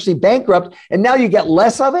nutritionally bankrupt and now you get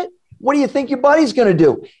less of it. What do you think your body's going to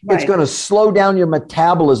do? Right. It's going to slow down your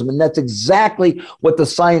metabolism. And that's exactly what the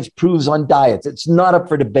science proves on diets. It's not up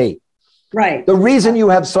for debate. Right. The reason you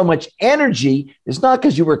have so much energy is not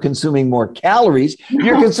because you were consuming more calories.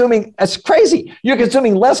 That's crazy. You're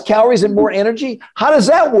consuming less calories and more energy. How does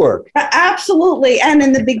that work? Absolutely. And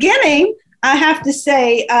in the beginning, I have to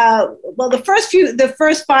say, the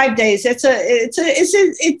first 5 days,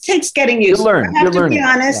 it takes getting used. I have to be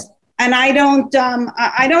honest. Yeah. And I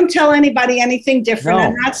don't tell anybody anything different. No.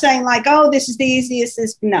 I'm not saying like, oh, this is the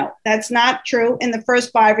easiest. No, that's not true in the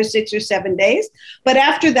first 5 or 6 or 7 days. But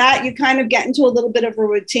after that, you kind of get into a little bit of a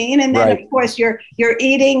routine. And then, of course, your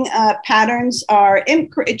eating patterns are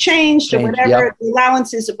changed or whatever, the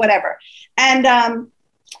allowances or whatever. And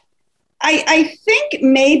I think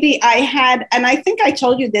maybe I think I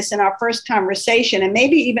told you this in our first conversation and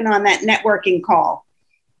maybe even on that networking call.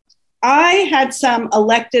 I had some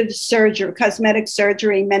elective surgery, cosmetic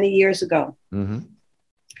surgery many years ago. Mm-hmm.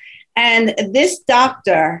 And this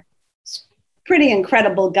doctor, pretty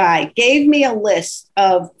incredible guy, gave me a list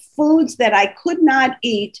of foods that I could not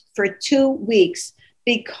eat for 2 weeks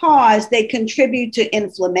because they contribute to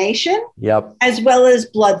inflammation as well as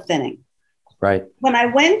blood thinning. Right. When I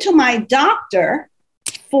went to my doctor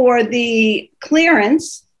for the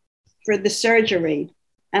clearance for the surgery,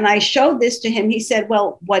 and I showed this to him, he said,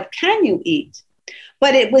 well, what can you eat?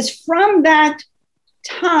 But it was from that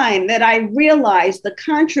time that I realized the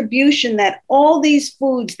contribution that all these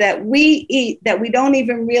foods that we eat that we don't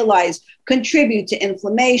even realize contribute to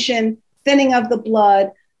inflammation, thinning of the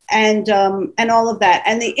blood, and all of that.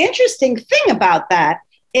 And the interesting thing about that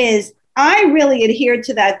is I really adhered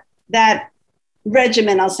to that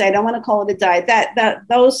regimen, I'll say, I don't want to call it a diet, that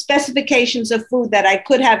those specifications of food that I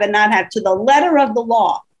could have and not have to the letter of the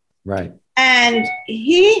law. Right. And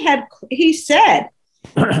he said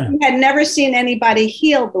he had never seen anybody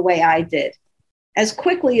heal the way I did, as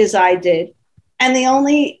quickly as I did. And the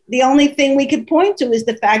only thing we could point to is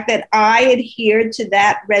the fact that I adhered to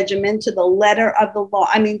that regimen to the letter of the law.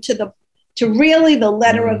 I mean, to really the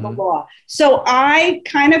letter of the law. So I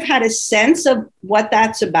kind of had a sense of what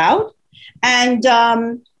that's about. And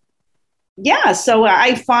so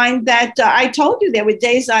I find that I told you there were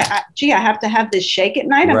days I have to have this shake at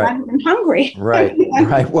night. I'm not even hungry. Right.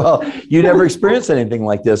 Right. Well, you never experienced anything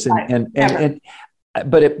like this.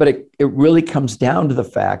 But it really comes down to the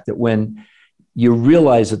fact that when you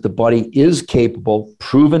realize that the body is capable,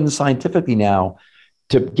 proven scientifically now,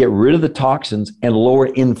 to get rid of the toxins and lower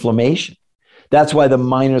inflammation. That's why the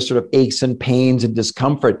minor sort of aches and pains and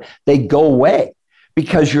discomfort, they go away.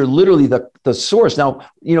 Because you're literally the source. Now,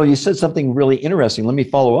 you said something really interesting. Let me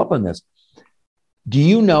follow up on this. Do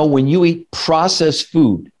you know when you eat processed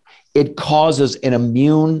food, it causes an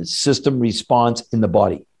immune system response in the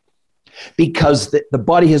body? Because the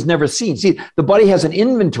body has never seen. See, the body has an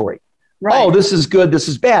inventory. Right. Oh, this is good, this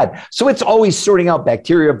is bad. So it's always sorting out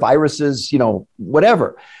bacteria, viruses,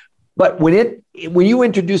 whatever. But when you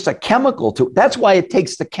introduce a chemical that's why it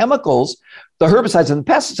takes the chemicals the herbicides and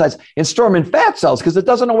the pesticides and store them in fat cells because it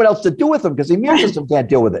doesn't know what else to do with them because the immune system can't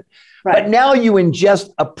deal with it. Right. But now you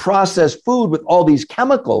ingest a processed food with all these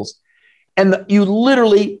chemicals and you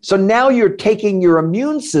literally, so now you're taking your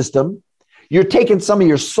immune system, you're taking some of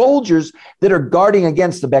your soldiers that are guarding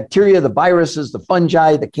against the bacteria, the viruses, the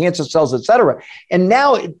fungi, the cancer cells, et cetera. And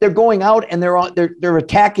now they're going out and they're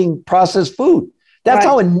attacking processed food. That's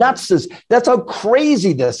how nuts this, that's how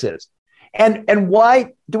crazy this is. And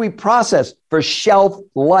why do we process? For shelf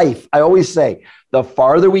life. I always say, the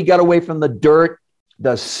farther we got away from the dirt,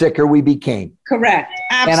 the sicker we became. Correct.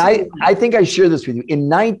 Absolutely. And I think I share this with you. In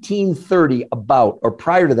 1930, or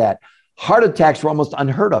prior to that, heart attacks were almost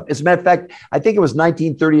unheard of. As a matter of fact, I think it was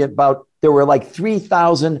 1930, there were like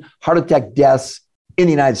 3,000 heart attack deaths in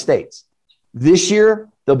the United States. This year,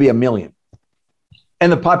 there'll be 1 million.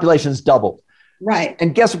 And the population's doubled. Right.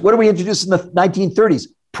 And guess what do we introduce in the 1930s?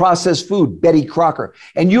 Processed food, Betty Crocker.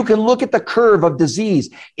 And you can look at the curve of disease.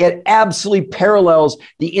 It absolutely parallels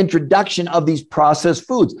the introduction of these processed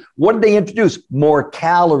foods. What did they introduce? More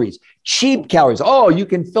calories, cheap calories. Oh, you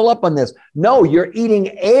can fill up on this. No, you're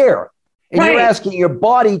eating air. And you're asking your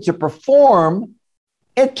body to perform.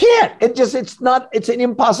 It can't. It's an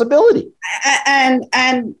impossibility.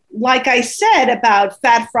 And like I said about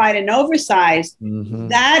fat, fried, and oversized,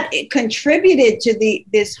 that it contributed to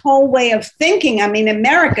this whole way of thinking. I mean,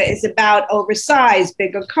 America is about oversized,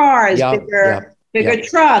 bigger cars, bigger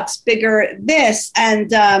trucks, bigger this,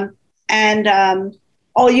 and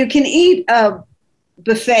all you can eat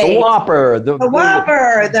buffet. The Whopper,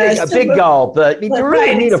 the Big Gulp. Do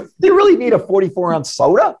you really need a 44-ounce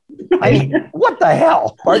soda? I mean, what the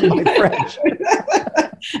hell? Pardon my French.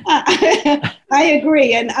 I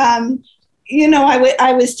agree. And,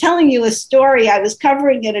 I was telling you a story. I was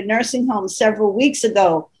covering at a nursing home several weeks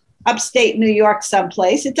ago, upstate New York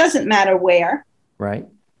someplace. It doesn't matter where. Right.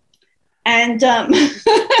 And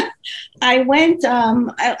I went,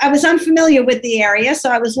 I was unfamiliar with the area,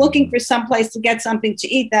 so I was looking for someplace to get something to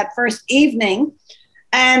eat that first evening.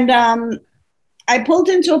 And I pulled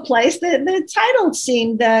into a place, the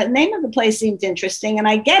name of the place seemed interesting. And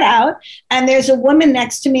I get out and there's a woman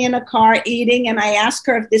next to me in a car eating. And I ask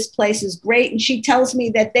her if this place is great. And she tells me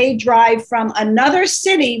that they drive from another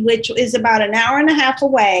city, which is about an hour and a half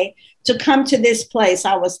away, to come to this place.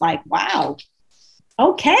 I was like, wow.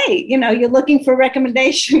 Okay, you're looking for a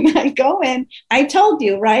recommendation. I go in, I told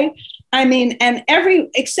you, right? I mean, and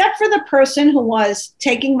except for the person who was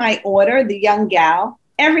taking my order, the young gal,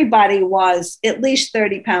 everybody was at least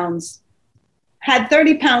 30 pounds, had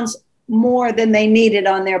 30 pounds more than they needed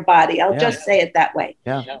on their body. I'll just say it that way.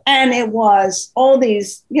 Yeah. And it was all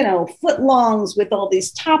these, footlongs with all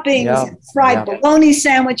these toppings, and fried bologna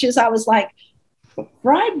sandwiches. I was like,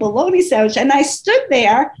 fried bologna sandwich. And I stood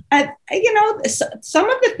there and, some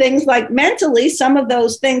of the things, like mentally, some of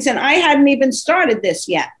those things, and I hadn't even started this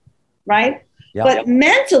yet, right? Yep. But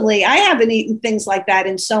mentally, I haven't eaten things like that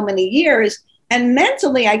in so many years. And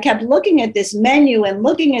mentally, I kept looking at this menu and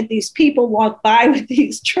looking at these people walk by with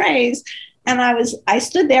these trays. And I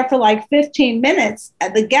stood there for like 15 minutes.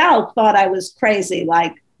 And the gal thought I was crazy.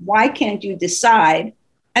 Like, why can't you decide?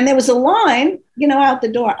 And there was a line, out the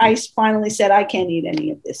door. I finally said, I can't eat any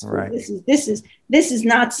of this food. Right. This is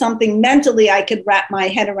not something mentally I could wrap my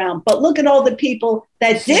head around. But look at all the people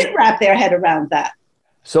that did wrap their head around that.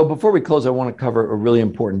 So before we close, I want to cover a really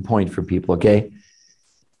important point for people, okay?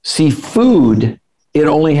 See, food, it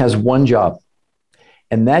only has one job.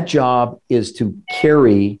 And that job is to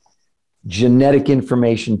carry genetic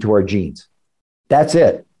information to our genes. That's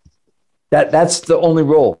it. That's the only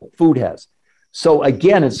role food has. So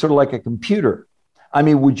again, it's sort of like a computer. I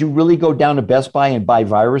mean, would you really go down to Best Buy and buy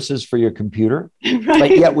viruses for your computer? Right.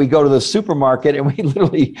 But yet we go to the supermarket and we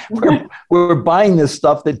literally, we're buying this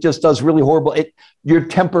stuff that just does really horrible. You're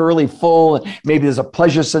temporarily full, and maybe there's a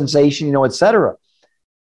pleasure sensation, et cetera.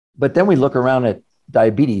 But then we look around at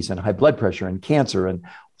diabetes and high blood pressure and cancer and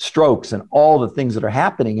strokes and all the things that are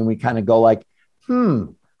happening. And we kind of go like,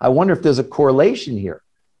 I wonder if there's a correlation here.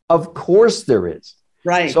 Of course there is.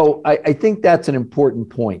 Right. So I think that's an important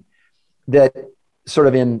point, that sort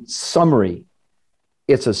of in summary,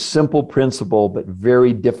 it's a simple principle, but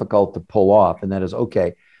very difficult to pull off. And that is,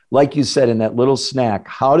 okay, like you said, in that little snack,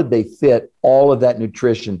 how did they fit all of that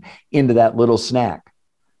nutrition into that little snack?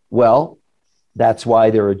 Well, that's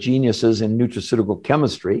why there are geniuses in nutraceutical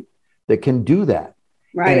chemistry that can do that.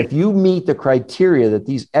 Right. And if you meet the criteria that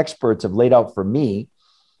these experts have laid out for me,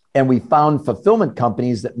 and we found fulfillment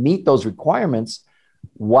companies that meet those requirements,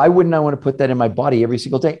 why wouldn't I want to put that in my body every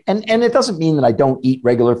single day? And it doesn't mean that I don't eat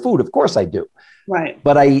regular food. Of course I do. Right.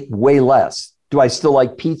 But I eat way less. Do I still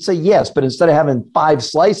like pizza? Yes. But instead of having 5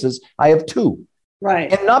 slices, I have 2.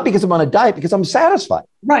 Right. And not because I'm on a diet, because I'm satisfied.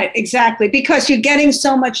 Right, exactly. Because you're getting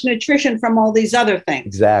so much nutrition from all these other things.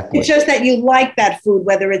 Exactly. It's just that you like that food,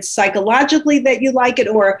 whether it's psychologically that you like it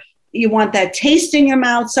or you want that taste in your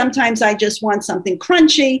mouth. Sometimes I just want something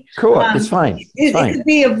crunchy. Cool. It's fine. It could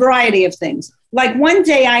be a variety of things. Like one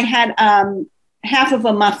day I had half of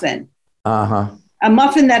a muffin. Uh-huh. A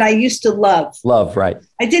muffin that I used to love. Love, right.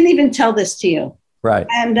 I didn't even tell this to you. Right.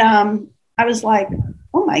 And I was like,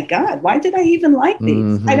 oh my God, why did I even like these?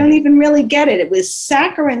 Mm-hmm. I don't even really get it. It was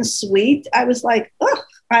saccharine sweet. I was like, oh,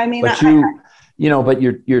 I mean, but but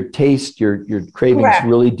your taste, your cravings Correct.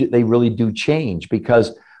 really do change,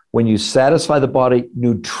 because when you satisfy the body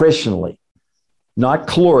nutritionally, not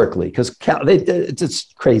calorically, because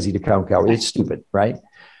it's crazy to count calories. It's stupid, right?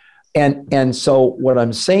 And so what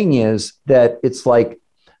I'm saying is that it's like,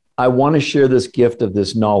 I want to share this gift of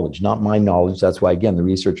this knowledge, not my knowledge. That's why, again, the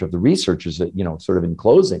research of the researchers, sort of in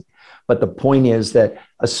closing. But the point is that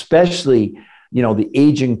especially, the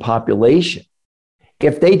aging population,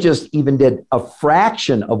 if they just even did a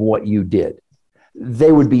fraction of what you did,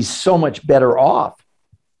 they would be so much better off.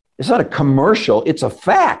 It's not a commercial. It's a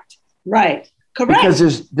fact. Right. Correct.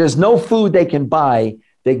 Because there's no food they can buy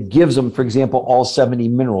that gives them, for example, all 70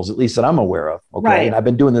 minerals, at least that I'm aware of. Okay. Right. And I've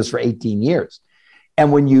been doing this for 18 years.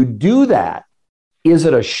 And when you do that, is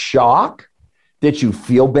it a shock that you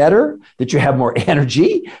feel better, that you have more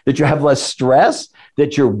energy, that you have less stress,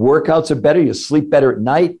 that your workouts are better, you sleep better at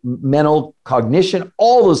night, mental cognition,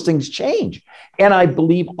 all those things change. And I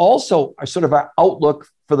believe also are sort of our outlook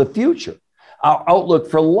for the future, our outlook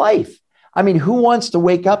for life. I mean, who wants to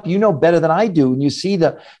wake up? You know better than I do. And you see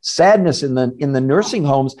the sadness in the nursing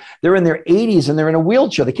homes. They're in their 80s and they're in a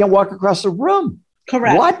wheelchair. They can't walk across the room.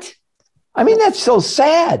 Correct. What? I mean, that's so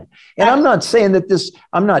sad. And I'm not saying that there's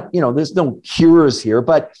no cures here,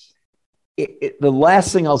 but the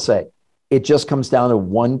last thing I'll say, it just comes down to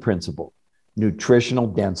one principle: nutritional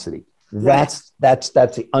density. That's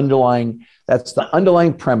the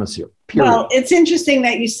underlying premise here. Period. Well, it's interesting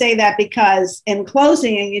that you say that, because in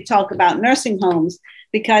closing, and you talk about nursing homes,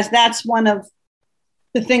 because that's one of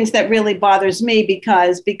the things that really bothers me,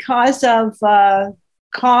 because of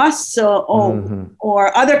costs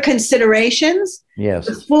or other considerations. Yes.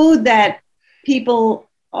 The food that people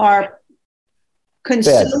are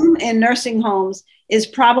consume in nursing homes is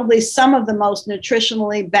probably some of the most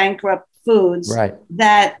nutritionally bankrupt foods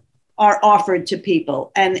that are offered to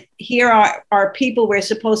people. And here are people we're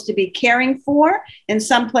supposed to be caring for, in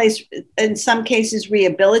some cases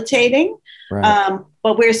rehabilitating. Right.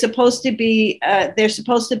 But we're supposed to be, they're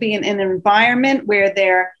supposed to be in an environment where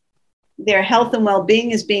their health and well-being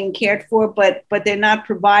is being cared for, but they're not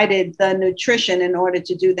provided the nutrition in order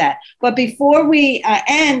to do that. But before we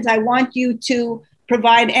end, I want you to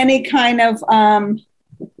provide any kind of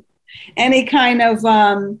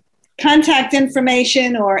contact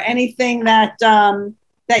information or anything that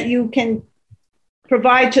you can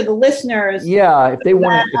provide to the listeners. Yeah, if they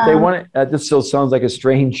want it, this still sounds like a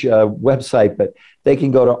strange website, but they can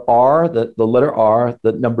go to the letter R,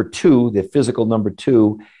 the number 2, the physical number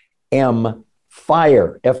 2,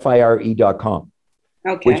 FIRE.com.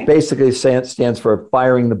 Okay. Which basically stands for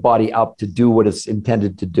firing the body up to do what it's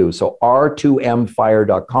intended to do. So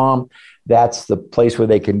R2MFire.com, that's the place where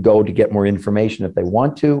they can go to get more information if they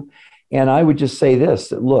want to. And I would just say this,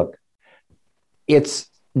 that look, it's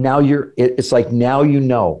like now you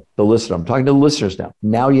know, the listener, I'm talking to the listeners now.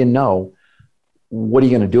 Now you know, what are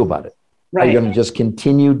you going to do about it? Right. Are you going to just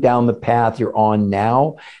continue down the path you're on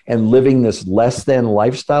now and living this less than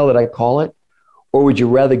lifestyle that I call it? Or would you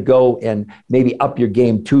rather go and maybe up your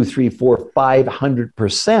game 2, 3, 4,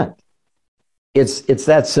 500%? It's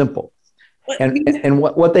that simple. And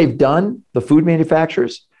what they've done, the food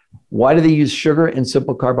manufacturers, why do they use sugar and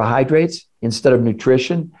simple carbohydrates instead of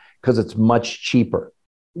nutrition? Because it's much cheaper.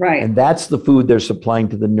 Right. And that's the food they're supplying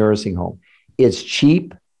to the nursing home. It's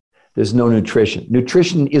cheap. There's no nutrition.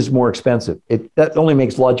 Nutrition is more expensive. That only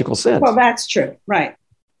makes logical sense. Well, that's true. Right.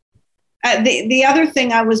 The other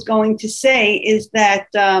thing I was going to say is that,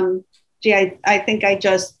 I think I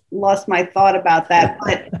just lost my thought about that.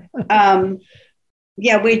 But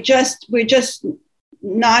we're just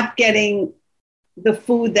not getting the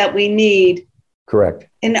food that we need. Correct.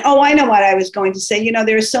 And I know what I was going to say.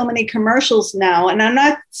 There are so many commercials now, and I'm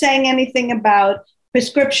not saying anything about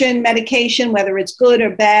prescription medication, whether it's good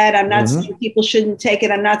or bad. I'm not saying people shouldn't take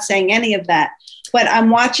it. I'm not saying any of that. But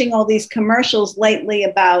I'm watching all these commercials lately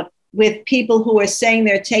with people who are saying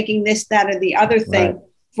they're taking this, that, or the other thing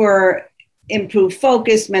for improve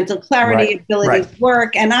focus, mental clarity, ability to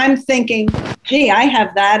work. And I'm thinking, gee, I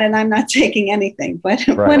have that and I'm not taking anything, but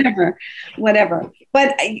whatever.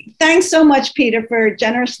 But thanks so much, Peter, for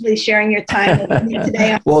generously sharing your time with me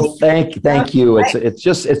today. Well, thank you.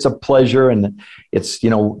 It's a pleasure. And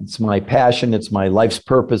it's my passion. It's my life's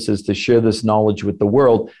purpose is to share this knowledge with the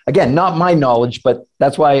world. Again, not my knowledge, but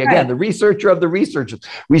that's why, again, the researcher of the researchers.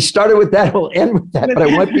 We started with that, we'll end with that, but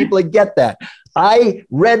I want people to get that. I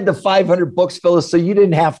read the 500 books, Phyllis, so you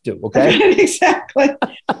didn't have to, okay? Exactly.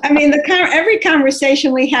 I mean, every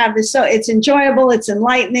conversation we have it's enjoyable, it's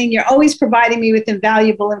enlightening. You're always providing me with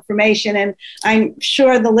invaluable information, and I'm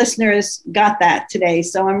sure the listeners got that today,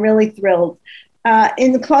 so I'm really thrilled.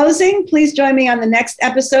 In the closing, please join me on the next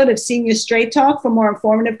episode of Senior Straight Talk for more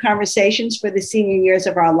informative conversations for the senior years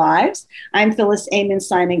of our lives. I'm Phyllis Amon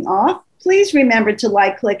signing off. Please remember to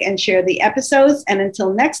like, click, and share the episodes. And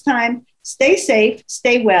until next time, stay safe,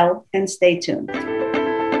 stay well, and stay tuned.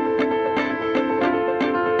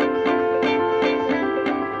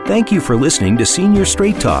 Thank you for listening to Senior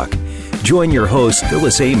Straight Talk. Join your host,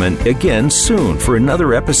 Phyllis Amon, again soon for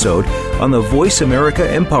another episode on the Voice America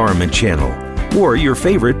Empowerment Channel or your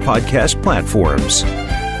favorite podcast platforms.